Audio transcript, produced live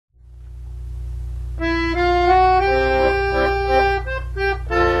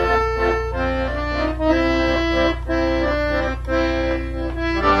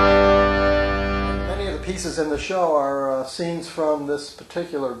in the show are scenes from this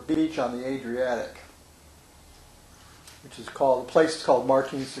particular beach on the Adriatic, which is called, the place is called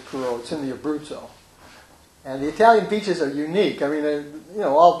Martinsicuro. It's in the Abruzzo. And the Italian beaches are unique. I mean,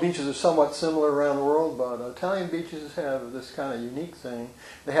 all beaches are somewhat similar around the world, but Italian beaches have this kind of unique thing.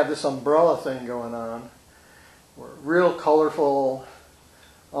 They have this umbrella thing going on, where real colorful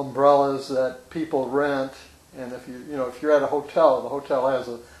umbrellas that people rent. And if you're at a hotel, the hotel has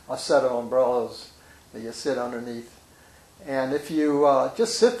a set of umbrellas that you sit underneath. And if you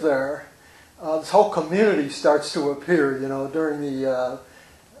just sit there, this whole community starts to appear. During the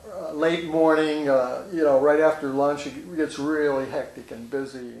late morning, right after lunch, it gets really hectic and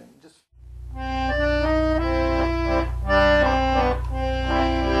busy. And just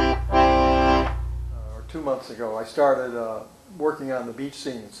or 2 months ago, I started working on the beach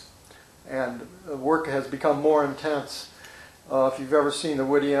scenes, and the work has become more intense. If you've ever seen the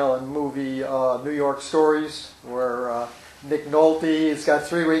Woody Allen movie New York Stories, where Nick Nolte has got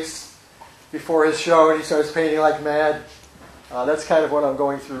 3 weeks before his show and he starts painting like mad, that's kind of what I'm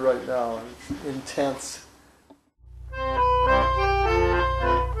going through right now. It's intense.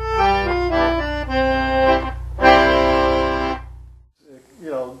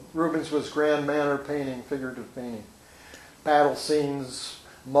 Rubens was grand manner painting, figurative painting. Battle scenes,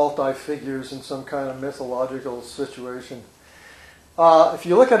 multi-figures in some kind of mythological situation. If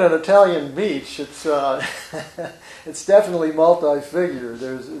you look at an Italian beach, it's it's definitely multi-figure.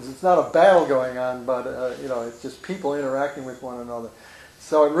 It's not a battle going on, but it's just people interacting with one another.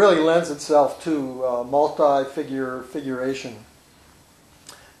 So it really lends itself to multi-figuration.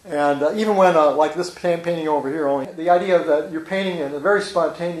 And even when, like this painting over here, only the idea that you're painting in a very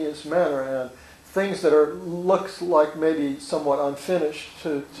spontaneous manner and things that looks like maybe somewhat unfinished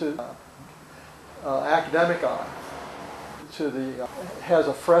to academic eye. Has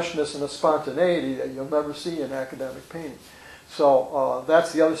a freshness and a spontaneity that you'll never see in academic painting. So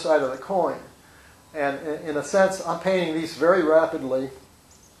that's the other side of the coin. And in a sense, I'm painting these very rapidly,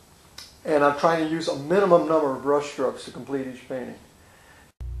 and I'm trying to use a minimum number of brush strokes to complete each painting.